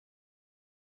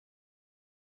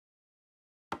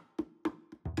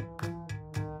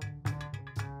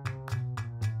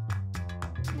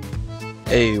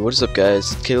Hey, what is up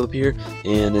guys, it's Caleb here,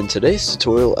 and in today's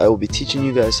tutorial I will be teaching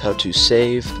you guys how to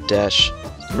save,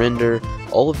 render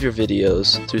all of your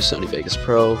videos through Sony Vegas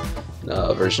Pro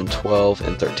version 12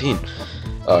 and 13.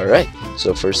 Alright,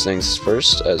 so first things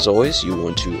first, as always, you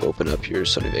want to open up your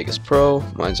Sony Vegas Pro.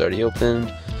 Mine's already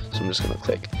opened, so I'm just going to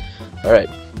click. Alright,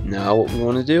 now what we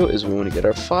want to do is we want to get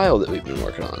our file that we've been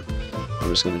working on. I'm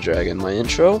just going to drag in my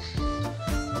intro.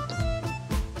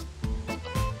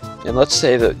 And let's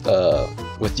say that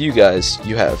with you guys,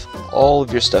 you have all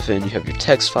of your stuff in, you have your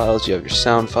text files, you have your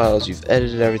sound files, you've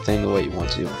edited everything the way you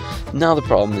want to. Now the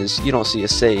problem is you don't see a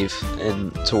save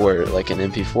to where like an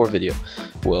MP4 video.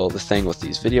 Well, the thing with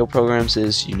these video programs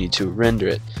is you need to render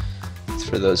it,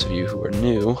 for those of you who are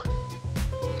new.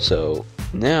 So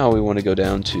now we want to go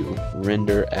down to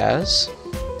render as.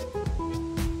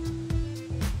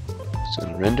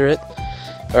 So render it.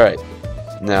 Alright.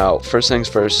 Now, first things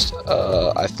first,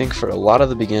 I think for a lot of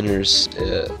the beginners,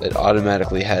 it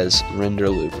automatically has render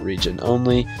loop region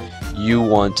only. You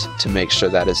want to make sure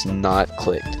that is not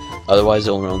clicked. Otherwise,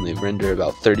 it will only render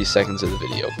about 30 seconds of the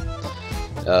video.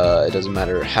 It doesn't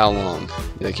matter how long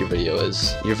like your video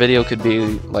is. Your video could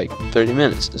be like 30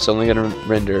 minutes. It's only going to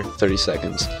render 30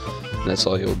 seconds. And that's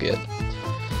all you'll get.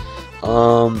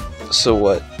 So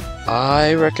what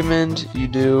I recommend you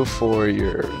do for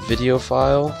your video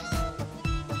file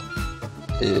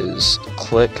is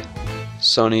click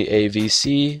Sony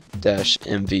AVC-MVC,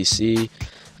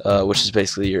 which is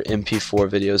basically your MP4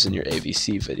 videos and your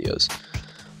AVC videos.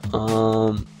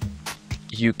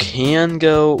 You can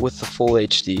go with the full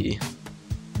HD,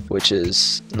 which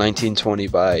is 1920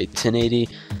 by 1080,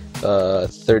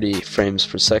 30 frames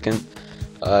per second.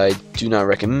 I do not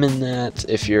recommend that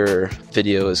if your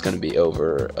video is going to be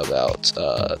over about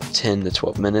 10 to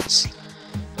 12 minutes.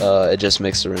 It just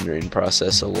makes the rendering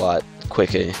process a lot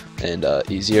quicker and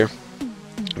easier.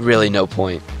 Really no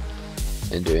point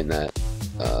in doing that.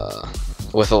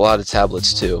 With a lot of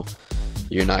tablets too,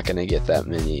 you're not going to get that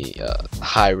many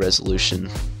high resolution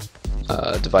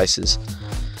devices.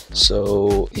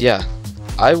 So yeah,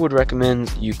 I would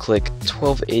recommend you click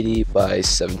 1280 by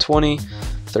 720,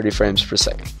 30 frames per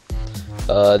second.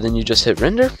 Then you just hit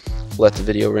render, let the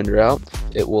video render out.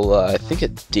 It will, I think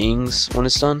it dings when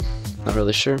it's done. Not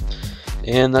really sure.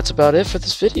 And that's about it for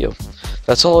this video.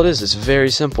 That's all it is. It's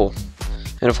very simple.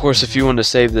 And of course, if you want to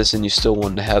save this and you still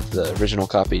want to have the original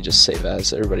copy, just save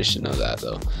as. Everybody should know that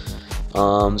though.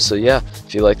 So yeah,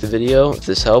 if you liked the video, if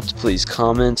this helped, please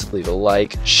comment, leave a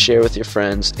like, share with your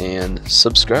friends, and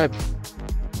subscribe.